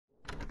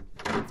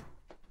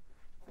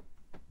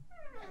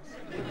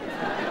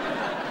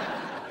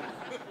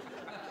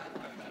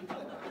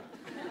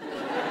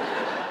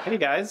Hey,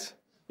 guys.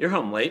 You're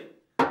home late.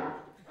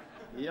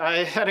 Yeah,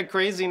 I had a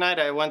crazy night.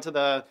 I went to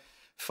the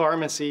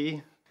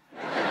pharmacy.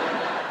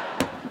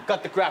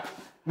 Cut the crap.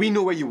 We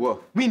know where you were.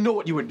 We know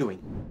what you were doing.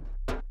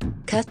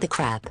 Cut the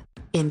crap.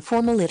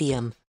 Informal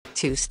idiom.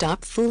 To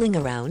stop fooling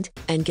around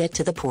and get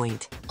to the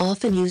point.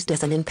 Often used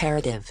as an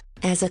imperative,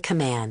 as a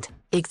command.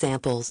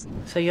 Examples.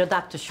 So you're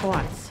Dr.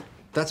 Schwartz.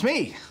 That's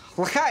me.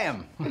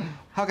 L'chaim.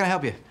 How can I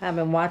help you? I've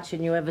been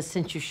watching you ever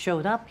since you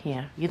showed up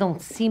here. You don't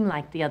seem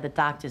like the other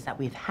doctors that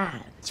we've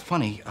had. It's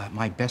funny,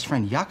 my best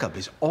friend Jakob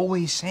is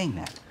always saying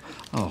that.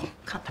 Oh.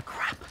 Cut the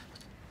crap.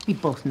 We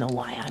both know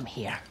why I'm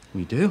here.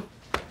 We do?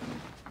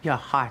 Your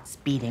heart's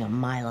beating a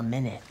mile a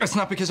minute. It's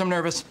not because I'm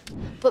nervous.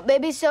 But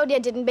maybe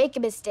Sonia didn't make a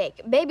mistake.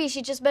 Maybe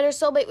she just met her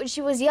soulmate when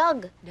she was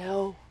young.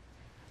 No,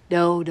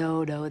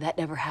 that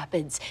never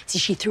happens. See,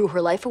 she threw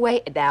her life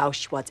away, and now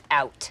she wants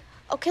out.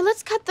 Okay,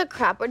 let's cut the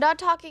crap. We're not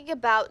talking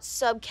about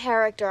some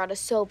character on a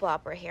soap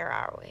opera here,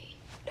 are we?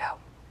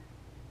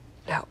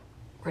 No,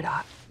 we're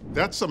not.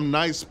 That's some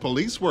nice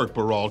police work,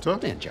 Peralta.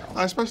 Yeah, Joe.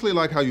 I especially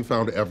like how you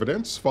found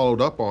evidence,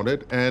 followed up on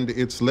it, and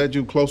it's led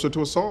you closer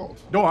to a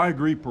solve. No, I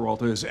agree,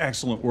 Peralta. It's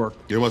excellent work.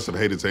 You must have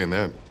hated saying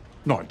that.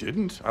 No, I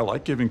didn't. I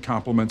like giving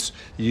compliments.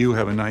 You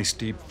have a nice,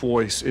 deep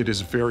voice. It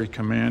is very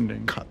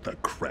commanding. Cut the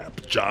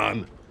crap,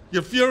 John.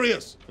 You're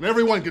furious, and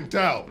everyone can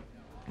tell.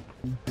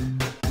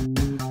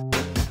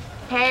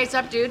 Hey, what's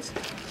up, dudes?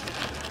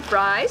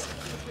 Fries?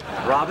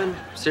 Robin,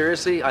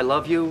 seriously, I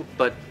love you,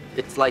 but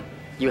it's like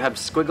you have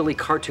squiggly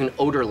cartoon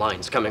odor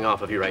lines coming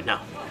off of you right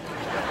now.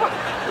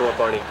 You know what,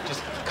 Barney?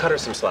 Just cut her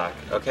some slack,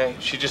 okay?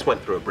 She just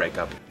went through a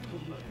breakup.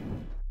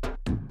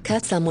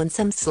 Cut someone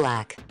some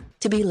slack.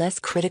 To be less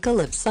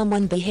critical of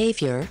someone's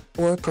behavior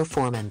or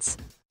performance.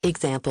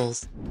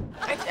 Examples.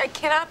 I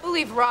cannot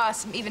believe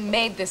Ross even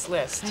made this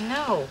list. I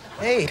know.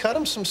 Hey, cut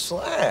him some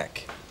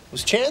slack. It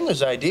was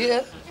Chandler's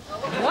idea.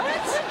 What?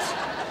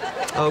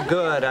 Oh,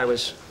 good. I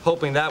was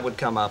hoping that would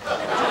come up.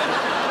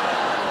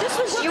 This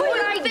was your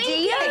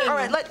idea? All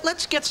right,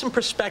 let's get some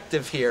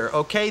perspective here,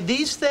 okay?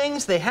 These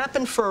things, they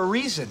happen for a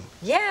reason.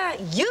 Yeah,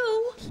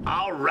 you.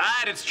 All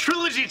right, it's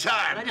trilogy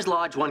time. Can I just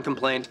lodge one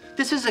complaint?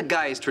 This is a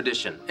guy's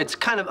tradition. It's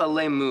kind of a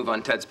lame move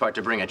on Ted's part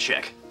to bring a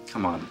chick.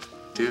 Come on,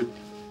 dude.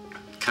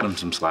 Cut him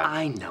some slack.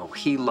 I know,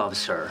 he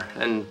loves her.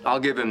 And I'll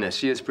give him this,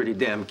 she is pretty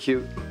damn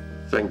cute.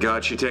 Thank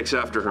God she takes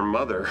after her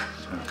mother.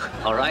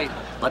 All right,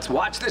 let's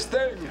watch this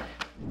thing.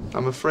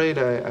 I'm afraid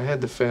I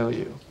had to fail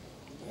you.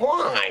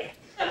 Why?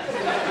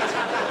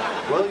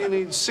 Well, you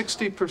need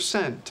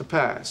 60% to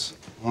pass.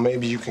 Well,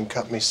 maybe you can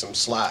cut me some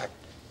slack.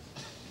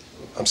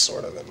 I'm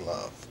sort of in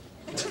love.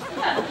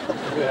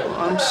 Well,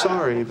 I'm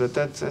sorry, but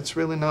that's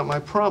really not my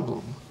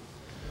problem.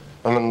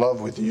 I'm in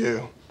love with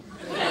you.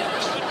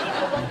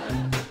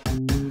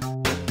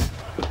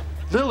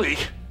 Lily,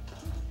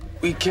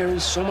 we carry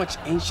so much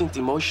ancient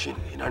emotion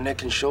in our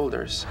neck and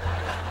shoulders.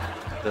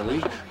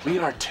 Lily, we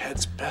are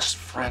Ted's best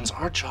friends.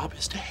 Our job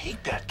is to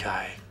hate that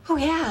guy. Oh,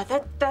 yeah,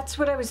 that's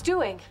what I was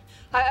doing.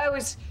 I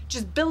was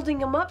just building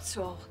him up,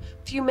 so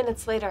a few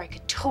minutes later, I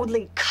could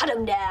totally cut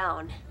him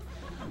down.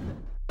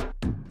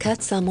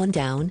 Cut someone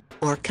down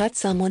or cut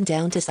someone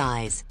down to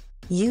size.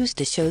 Used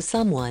to show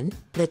someone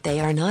that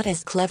they are not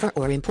as clever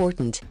or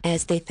important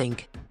as they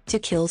think. To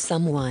kill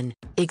someone.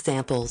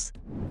 Examples.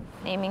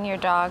 Naming your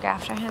dog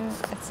after him,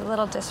 it's a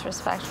little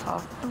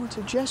disrespectful. Oh, it's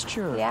a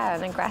gesture. Yeah,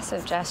 an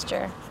aggressive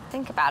gesture.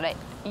 Think about it.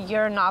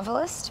 You're a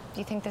novelist.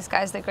 You think this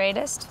guy's the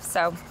greatest,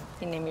 so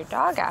you name your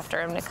dog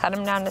after him to cut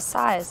him down to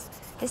size.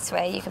 This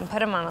way, you can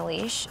put him on a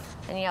leash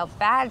and yell,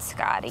 "Bad,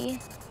 Scotty,"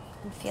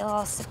 and feel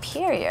all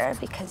superior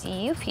because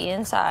you pee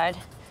inside.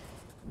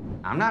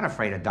 I'm not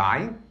afraid of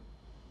dying.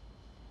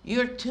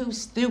 You're too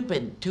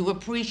stupid to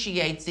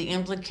appreciate the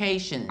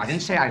implications. I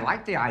didn't say I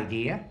like the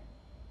idea.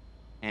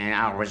 And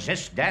I'll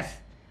resist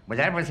death with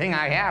everything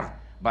I have.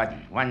 But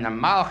when the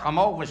Malcolm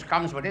Overs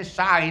comes with his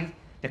scythe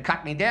to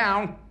cut me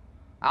down,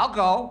 I'll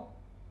go.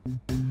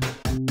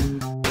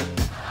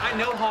 I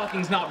know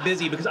Hawking's not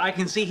busy because I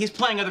can see he's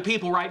playing other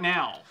people right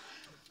now.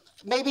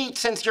 Maybe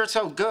since you're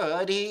so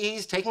good,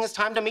 he's taking his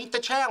time to meet the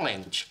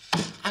challenge.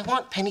 I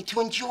want Penny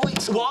to enjoy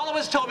it.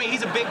 Wallace told me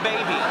he's a big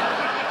baby.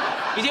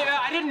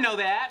 I didn't know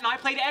that, and I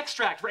played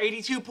extract for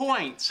 82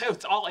 points. Oh,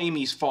 it's all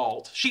Amy's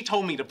fault. She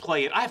told me to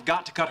play it. I've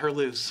got to cut her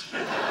loose.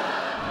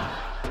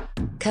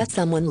 Cut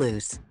someone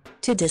loose.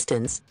 To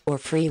distance or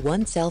free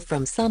oneself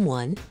from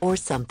someone or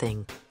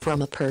something.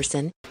 From a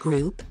person,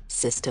 group,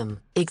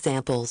 system.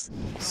 Examples.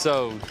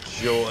 So,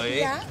 Joy,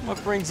 Yeah?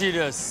 what brings you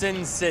to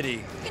Sin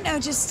City? You know,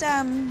 just,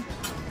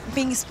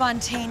 being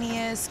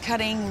spontaneous,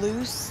 cutting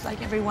loose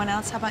like everyone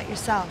else. How about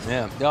yourself?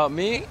 Yeah.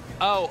 Me?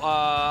 Oh,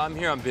 I'm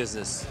here on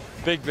business.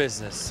 Big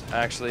business,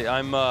 actually.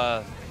 I'm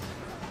a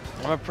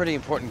pretty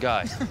important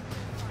guy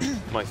in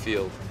my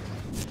field.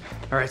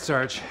 All right,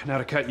 Sarge, now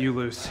to cut you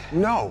loose.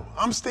 No,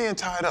 I'm staying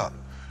tied up.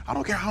 I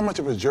don't care how much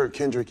of a jerk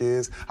Kendrick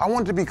is. I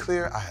wanted to be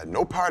clear, I had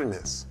no part in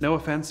this. No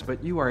offense,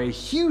 but you are a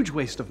huge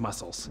waste of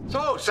muscles.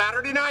 So,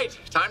 Saturday night,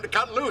 time to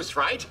cut loose,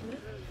 right?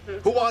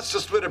 Who wants to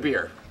split a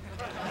beer?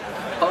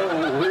 Oh,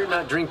 We're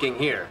not drinking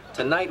here.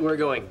 Tonight we're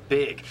going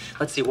big.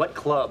 Let's see, what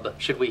club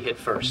should we hit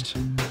first?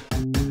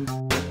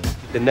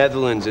 The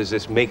Netherlands is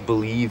this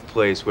make-believe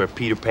place where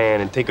Peter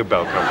Pan and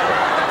Tinkerbell come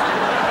from.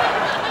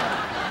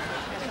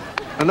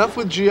 Enough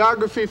with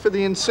geography for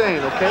the insane,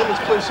 okay?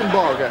 Let's play some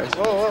ball, guys.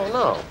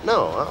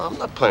 No, I'm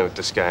not playing with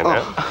this guy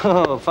now.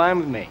 Oh, fine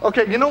with me.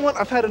 Okay, you know what?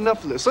 I've had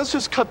enough of this. Let's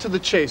just cut to the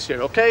chase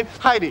here, okay?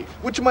 Heidi,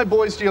 which of my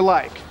boys do you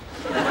like?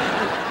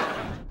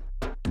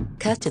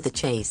 Cut to the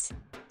chase.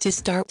 To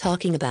start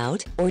talking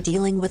about or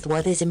dealing with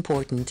what is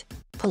important.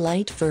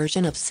 Polite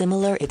version of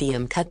similar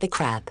idiom cut the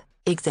crap.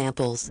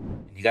 Examples.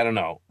 You gotta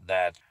know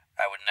that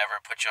I would never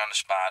put you on the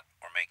spot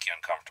or make you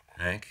uncomfortable.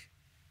 Hank,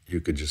 you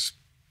could just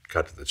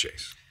cut to the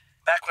chase.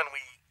 Back when we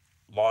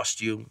lost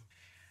you,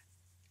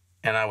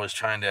 and I was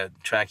trying to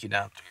track you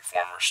down to your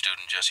former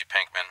student, Jesse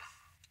Pinkman.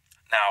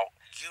 Now,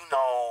 you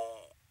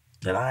know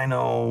that I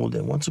know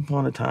that once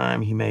upon a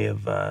time he may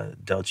have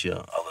dealt you a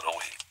little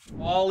weak.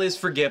 All is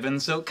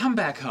forgiven, so come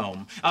back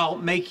home. I'll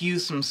make you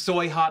some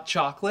soy hot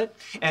chocolate,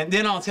 and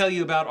then I'll tell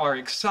you about our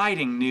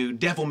exciting new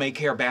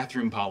devil-may-care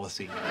bathroom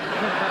policy.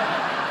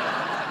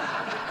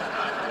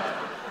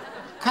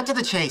 Cut to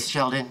the chase,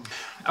 Sheldon.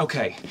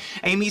 Okay,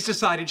 Amy's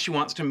decided she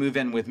wants to move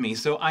in with me,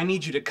 so I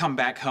need you to come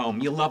back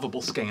home, you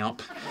lovable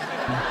scamp.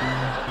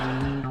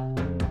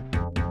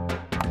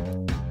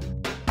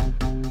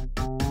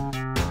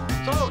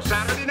 So,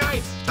 Saturday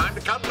night, time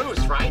to cut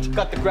loose, right?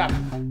 Cut the crap.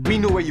 We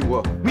knew where you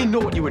were. We know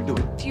what you were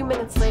doing. A few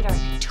minutes later, I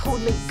could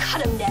totally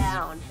cut him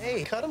down.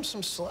 Hey, cut him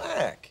some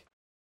slack.